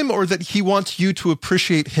about him, or that he wants you to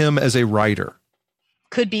appreciate him as a writer?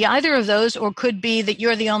 Could be either of those, or could be that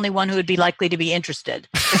you're the only one who would be likely to be interested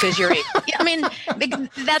because you're,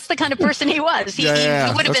 that's the kind of person he was. He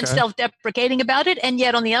would have been self-deprecating about it. And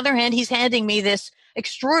yet on the other hand, he's handing me this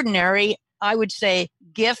extraordinary, I would say,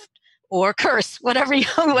 gift or curse, whatever you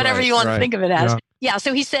want to think of it as. Yeah.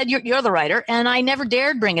 So he said, you're the writer. And I never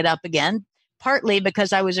dared bring it up again, partly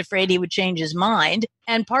because I was afraid he would change his mind,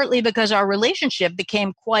 and partly because our relationship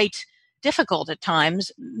became quite difficult at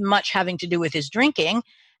times, much having to do with his drinking.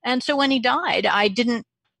 And so when he died,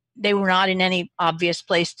 they were not in any obvious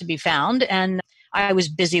place to be found. And I was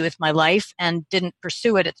busy with my life and didn't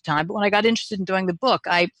pursue it at the time. But when I got interested in doing the book,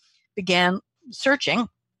 I began searching,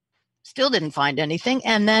 still didn't find anything.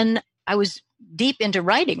 And then I was deep into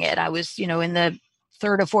writing it. I was, in the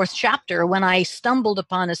third or fourth chapter when I stumbled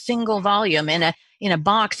upon a single volume in a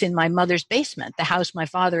box in my mother's basement, the house my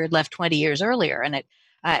father had left 20 years earlier. And it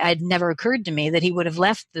never occurred to me that he would have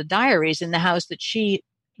left the diaries in the house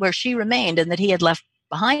where she remained and that he had left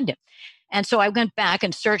behind him. And so I went back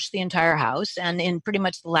and searched the entire house. And in pretty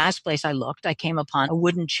much the last place I looked, I came upon a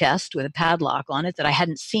wooden chest with a padlock on it that I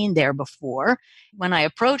hadn't seen there before. When I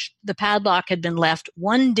approached, the padlock had been left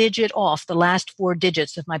one digit off the last 4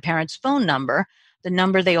 digits of my parents' phone number, the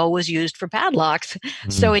number they always used for padlocks.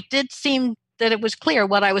 Mm. So it did seem that it was clear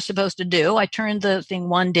what I was supposed to do. I turned the thing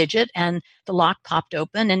one digit and the lock popped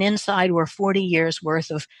open, and inside were 40 years worth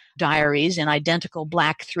of diaries in identical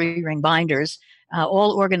black 3-ring binders,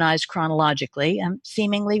 all organized chronologically and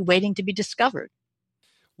seemingly waiting to be discovered.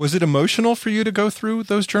 Was it emotional for you to go through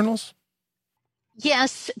those journals?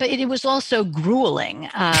 Yes, but it was also grueling.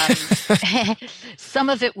 Some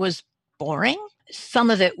of it was boring.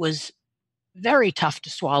 Some of it was very tough to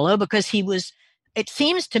swallow because he was, it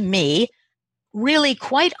seems to me, really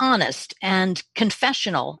quite honest and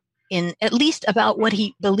confessional in at least about what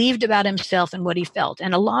he believed about himself and what he felt.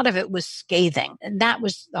 And a lot of it was scathing. And that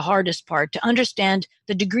was the hardest part, to understand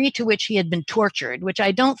the degree to which he had been tortured, which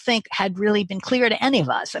I don't think had really been clear to any of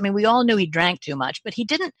us. I mean, we all knew he drank too much, but he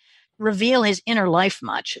didn't reveal his inner life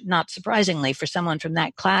much, not surprisingly for someone from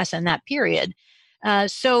that class and that period.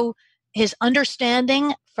 So his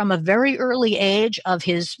understanding from a very early age of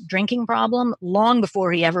his drinking problem, long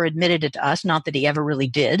before he ever admitted it to us, not that he ever really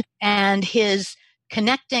did, and his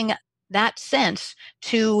connecting that sense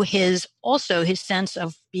to his sense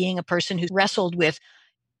of being a person who wrestled with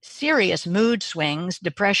serious mood swings,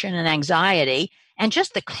 depression and anxiety, and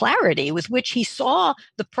just the clarity with which he saw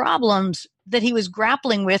the problems that he was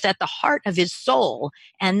grappling with at the heart of his soul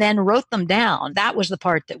and then wrote them down. That was the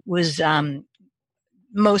part that was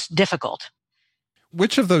most difficult.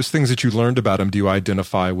 Which of those things that you learned about him do you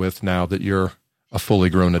identify with now that you're a fully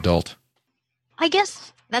grown adult? I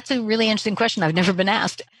guess that's a really interesting question. I've never been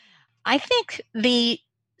asked. I think the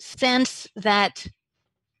sense that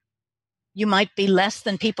you might be less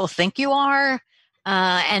than people think you are,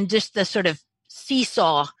 and just the sort of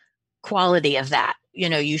seesaw quality of that.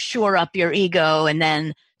 You shore up your ego and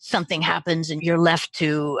then something happens and you're left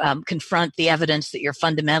to confront the evidence that you're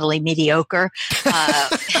fundamentally mediocre.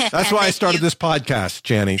 That's why I started this podcast,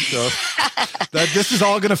 Janny. So this is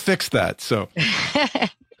all going to fix that. So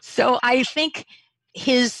I think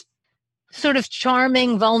his sort of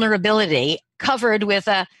charming vulnerability covered with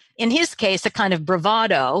in his case, a kind of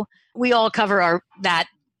bravado. We all cover that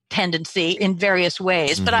tendency in various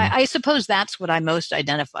ways, but I suppose that's what I most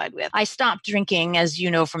identified with. I stopped drinking, as you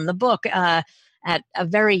know from the book, at a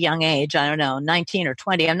very young age. I don't know, 19 or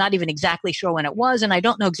 20. I'm not even exactly sure when it was, and I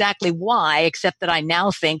don't know exactly why, except that I now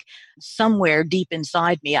think somewhere deep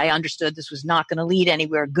inside me, I understood this was not going to lead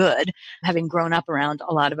anywhere good, having grown up around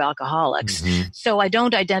a lot of alcoholics. So I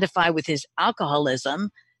don't identify with his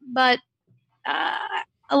alcoholism, but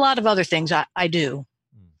a lot of other things I do.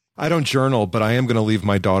 I don't journal, but I am going to leave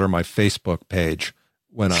my daughter my Facebook page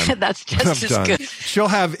when I'm that's just as done. Good. She'll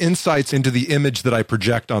have insights into the image that I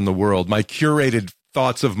project on the world, my curated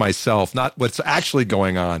thoughts of myself, not what's actually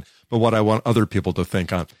going on, but what I want other people to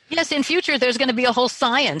think on. Yes, in future, there's going to be a whole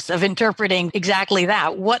science of interpreting exactly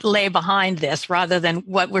that, what lay behind this, rather than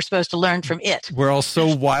what we're supposed to learn from it. We're all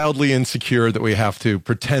so wildly insecure that we have to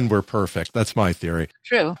pretend we're perfect. That's my theory.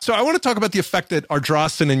 True. So I want to talk about the effect that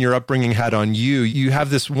Ardrossan and your upbringing had on you. You have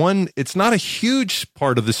this one, it's not a huge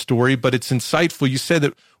part of the story, but it's insightful. You said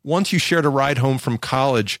that once you shared a ride home from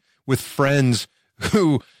college with friends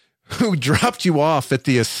who dropped you off at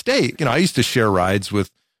the estate. You know, I used to share rides with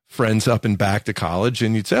friends up and back to college,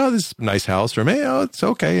 and you'd say, oh, this is a nice house, or, hey, oh, it's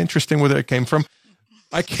okay, interesting where it came from.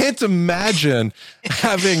 I can't imagine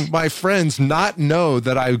having my friends not know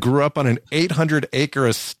that I grew up on an 800-acre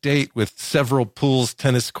estate with several pools,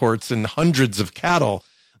 tennis courts, and hundreds of cattle.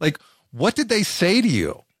 Like, what did they say to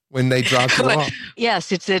you when they dropped you off?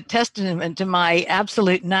 Yes, it's a testament to my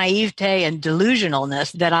absolute naivete and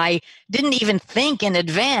delusionalness that I didn't even think in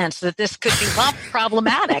advance that this could be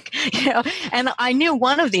problematic. And I knew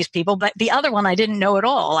one of these people, but the other one I didn't know at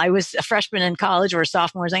all. I was a freshman in college or a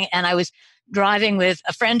sophomore, and I was driving with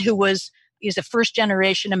a friend who he's a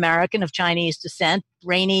first-generation American of Chinese descent,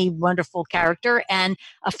 brainy, wonderful character, and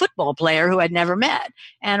a football player who I'd never met.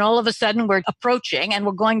 And all of a sudden, we're approaching, and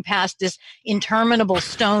we're going past this interminable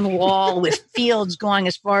stone wall with fields going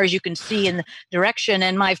as far as you can see in the direction.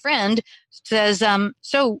 And my friend says,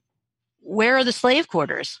 so where are the slave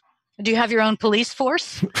quarters? Do you have your own police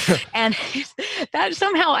force? And that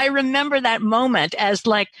somehow I remember that moment as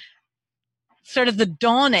like, sort of the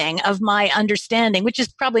dawning of my understanding, which is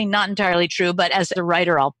probably not entirely true, but as a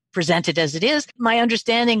writer, I'll present it as it is. My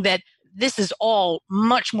understanding that this is all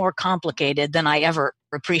much more complicated than I ever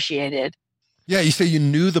appreciated. Yeah, you say you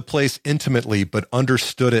knew the place intimately, but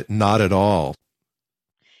understood it not at all.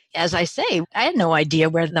 As I say, I had no idea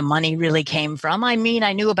where the money really came from. I mean,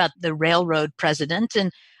 I knew about the railroad president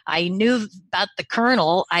and I knew about the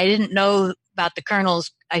colonel. I didn't know about the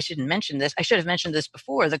colonel's, I shouldn't mention this. I should have mentioned this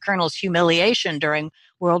before, the colonel's humiliation during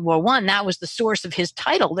World War I. That was the source of his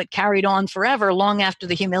title that carried on forever, long after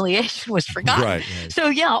the humiliation was forgotten. Right. So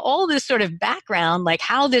yeah, all this sort of background, like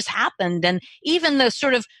how this happened, and even the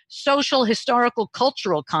sort of social, historical,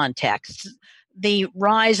 cultural context, the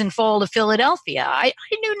rise and fall of Philadelphia. I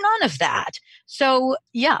knew none of that. So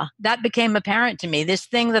yeah, that became apparent to me. This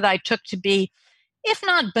thing that I took to be, if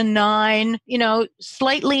not benign,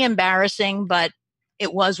 slightly embarrassing, but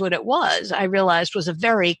it was what it was, I realized was a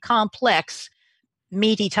very complex,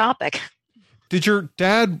 meaty topic. Did your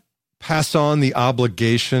dad pass on the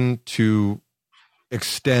obligation to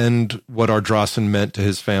extend what Ardrossan meant to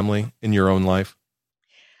his family in your own life?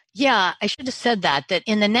 Yeah, I should have said that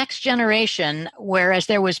in the next generation, whereas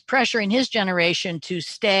there was pressure in his generation to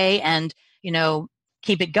stay and,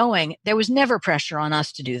 keep it going, there was never pressure on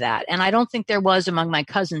us to do that. And I don't think there was among my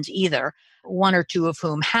cousins either, one or two of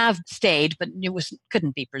whom have stayed, but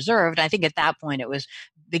couldn't be preserved. I think at that point it was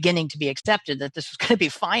beginning to be accepted that this was going to be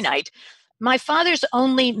finite. My father's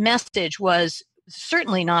only message was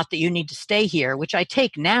certainly not that you need to stay here, which I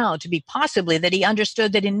take now to be possibly that he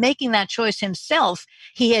understood that in making that choice himself,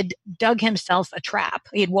 he had dug himself a trap.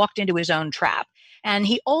 He had walked into his own trap. And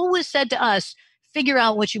he always said to us, figure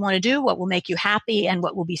out what you want to do, what will make you happy, and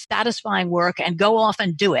what will be satisfying work, and go off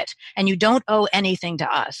and do it. And you don't owe anything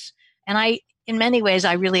to us. And in many ways,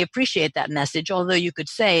 I really appreciate that message, although you could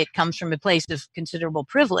say it comes from a place of considerable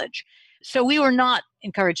privilege. So we were not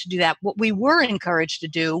encouraged to do that. What we were encouraged to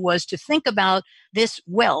do was to think about this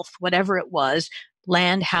wealth, whatever it was,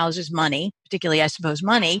 land, houses, money, particularly, I suppose,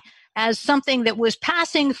 money, as something that was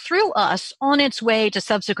passing through us on its way to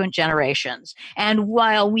subsequent generations. And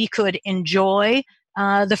while we could enjoy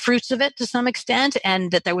the fruits of it to some extent,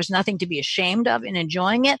 and that there was nothing to be ashamed of in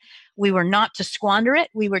enjoying it. We were not to squander it.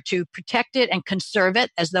 We were to protect it and conserve it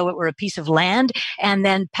as though it were a piece of land, and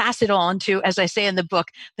then pass it on to, as I say in the book,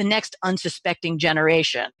 the next unsuspecting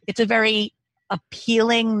generation. It's a very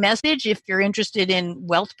appealing message if you're interested in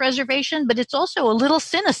wealth preservation, but it's also a little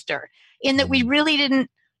sinister in that we really didn't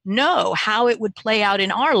know how it would play out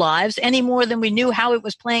in our lives any more than we knew how it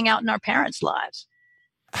was playing out in our parents' lives.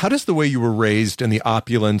 How does the way you were raised and the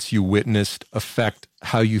opulence you witnessed affect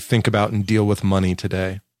how you think about and deal with money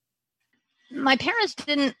today? My parents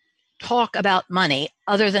didn't talk about money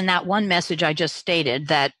other than that one message I just stated,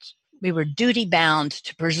 that we were duty bound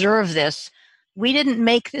to preserve this. We didn't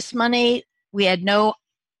make this money. We had no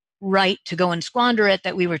right to go and squander it,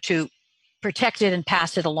 that we were to protect it and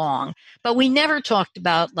pass it along. But we never talked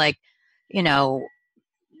about, like,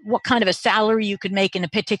 what kind of a salary you could make in a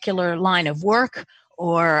particular line of work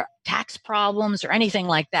or tax problems or anything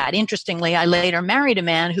like that. Interestingly, I later married a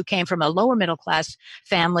man who came from a lower middle class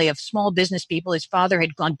family of small business people. His father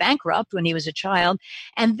had gone bankrupt when he was a child,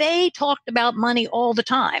 and they talked about money all the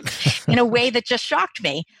time in a way that just shocked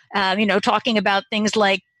me. Talking about things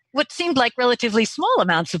like what seemed like relatively small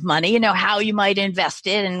amounts of money, how you might invest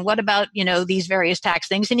it, and what about, these various tax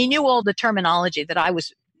things. And he knew all the terminology that I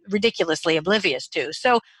was ridiculously oblivious to.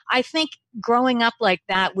 So I think growing up like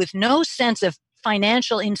that with no sense of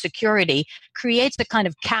financial insecurity creates a kind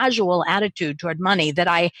of casual attitude toward money that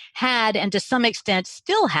I had, and to some extent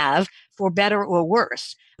still have, for better or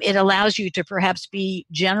worse. It allows you to perhaps be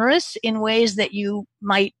generous in ways that you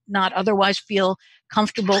might not otherwise feel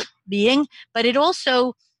comfortable being. But it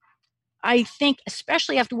also, I think,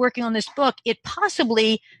 especially after working on this book, it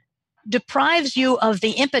possibly deprives you of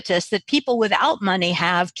the impetus that people without money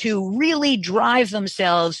have to really drive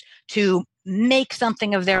themselves to make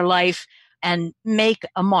something of their life and make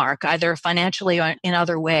a mark, either financially or in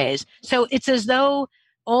other ways. So it's as though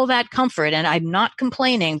all that comfort, and I'm not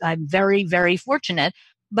complaining, I'm very, very fortunate,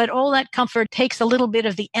 but all that comfort takes a little bit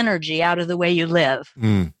of the energy out of the way you live.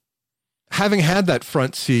 Having had that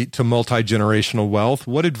front seat to multi-generational wealth,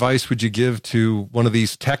 what advice would you give to one of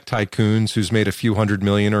these tech tycoons who's made a few $100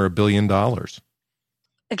 million or $1 billion?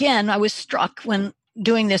 Again, I was struck when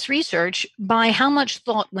doing this research by how much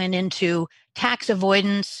thought went into tax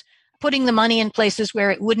avoidance, putting the money in places where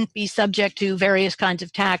it wouldn't be subject to various kinds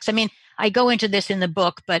of tax. I mean, I go into this in the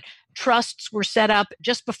book, but trusts were set up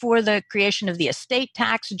just before the creation of the estate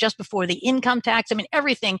tax, just before the income tax. I mean,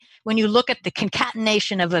 everything, when you look at the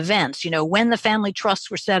concatenation of events, when the family trusts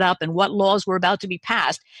were set up and what laws were about to be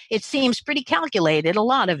passed, it seems pretty calculated, a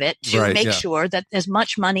lot of it, to make sure that as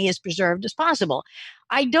much money is preserved as possible.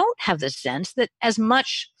 I don't have the sense that as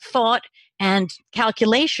much thought and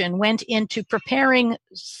calculation went into preparing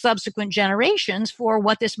subsequent generations for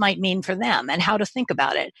what this might mean for them and how to think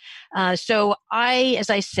about it. So I, as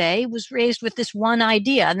I say, was raised with this one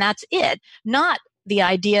idea, and that's it. Not the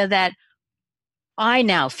idea that I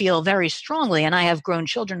now feel very strongly, and I have grown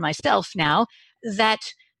children myself now, that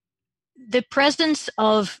the presence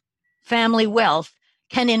of family wealth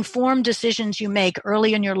can inform decisions you make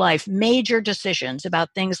early in your life, major decisions about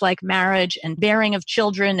things like marriage and bearing of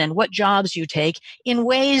children and what jobs you take, in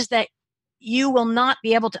ways that you will not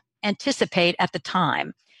be able to anticipate at the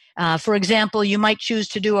time. For example, you might choose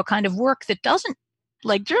to do a kind of work that doesn't,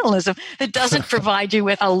 like journalism, that doesn't provide you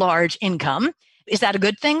with a large income. Is that a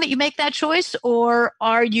good thing that you make that choice, or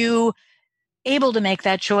are you able to make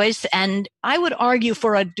that choice? And I would argue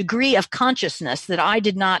for a degree of consciousness that I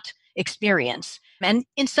did not experience. And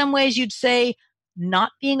in some ways, you'd say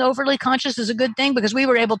not being overly conscious is a good thing, because we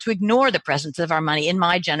were able to ignore the presence of our money in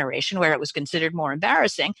my generation, where it was considered more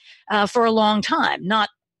embarrassing, for a long time, not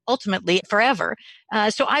ultimately forever.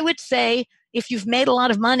 So I would say if you've made a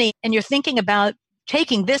lot of money and you're thinking about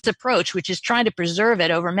taking this approach, which is trying to preserve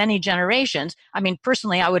it over many generations, I mean,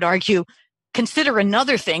 personally, I would argue consider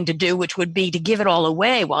another thing to do, which would be to give it all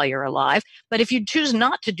away while you're alive. But if you choose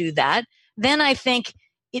not to do that, then I think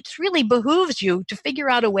it really behooves you to figure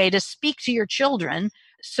out a way to speak to your children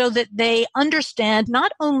so that they understand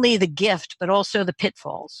not only the gift, but also the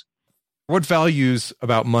pitfalls. What values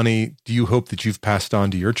about money do you hope that you've passed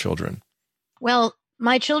on to your children? Well,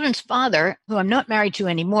 my children's father, who I'm not married to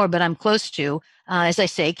anymore, but I'm close to, as I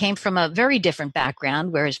say, came from a very different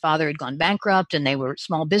background where his father had gone bankrupt and they were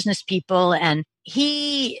small business people. And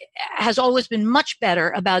he has always been much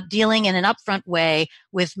better about dealing in an upfront way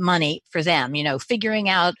with money for them, figuring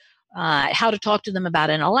out how to talk to them about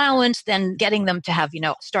an allowance, then getting them to have,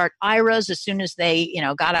 start IRAs as soon as they,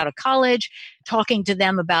 got out of college, talking to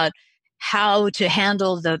them about how to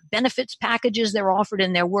handle the benefits packages they're offered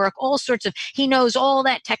in their work, all sorts of, he knows all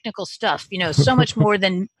that technical stuff, so much more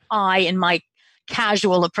than I, in my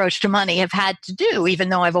casual approach to money, have had to do, even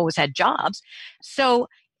though I've always had jobs. So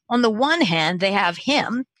on the one hand, they have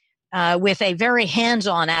him with a very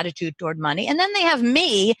hands-on attitude toward money. And then they have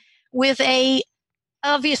me with a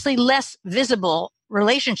obviously less visible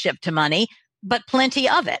relationship to money, but plenty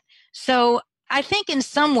of it. So I think in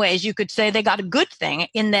some ways you could say they got a good thing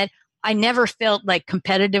in that I never felt like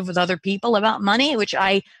competitive with other people about money, which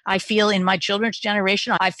I feel in my children's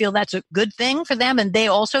generation. I feel that's a good thing for them, and they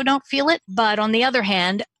also don't feel it. But on the other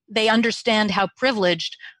hand, they understand how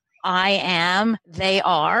privileged I am, they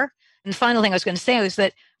are. And the final thing I was going to say was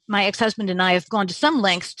that my ex-husband and I have gone to some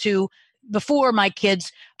lengths to, before my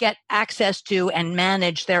kids get access to and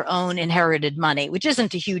manage their own inherited money, which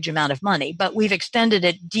isn't a huge amount of money, but we've extended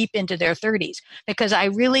it deep into their 30s because I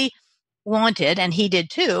really wanted, and he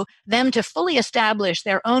did too, them to fully establish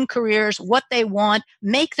their own careers, what they want,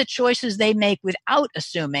 make the choices they make without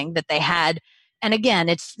assuming that they had. And again,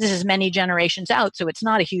 this is many generations out, so it's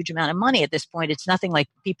not a huge amount of money at this point. It's nothing like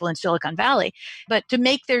people in Silicon Valley. But to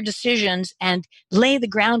make their decisions and lay the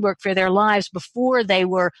groundwork for their lives before they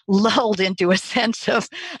were lulled into a sense of,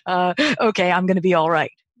 okay, I'm going to be all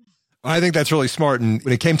right. I think that's really smart. And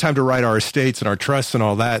when it came time to write our estates and our trusts and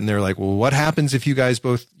all that, and they're like, well, what happens if you guys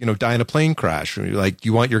both, die in a plane crash? And you're like,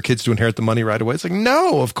 you want your kids to inherit the money right away? It's like,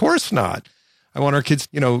 no, of course not. I want our kids,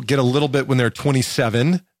 get a little bit when they're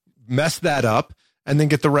 27, mess that up, and then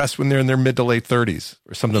get the rest when they're in their mid to late 30s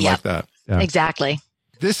or something like that. Yeah. Exactly.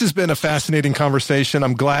 This has been a fascinating conversation.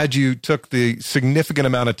 I'm glad you took the significant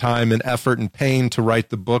amount of time and effort and pain to write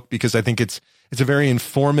the book, because I think it's a very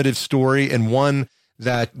informative story, and one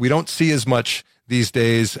that we don't see as much these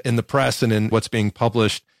days in the press and in what's being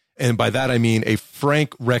published. And by that, I mean a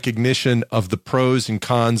frank recognition of the pros and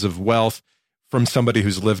cons of wealth from somebody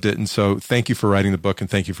who's lived it. And so thank you for writing the book, and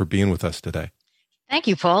thank you for being with us today. Thank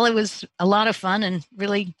you, Paul. It was a lot of fun and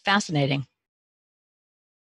really fascinating.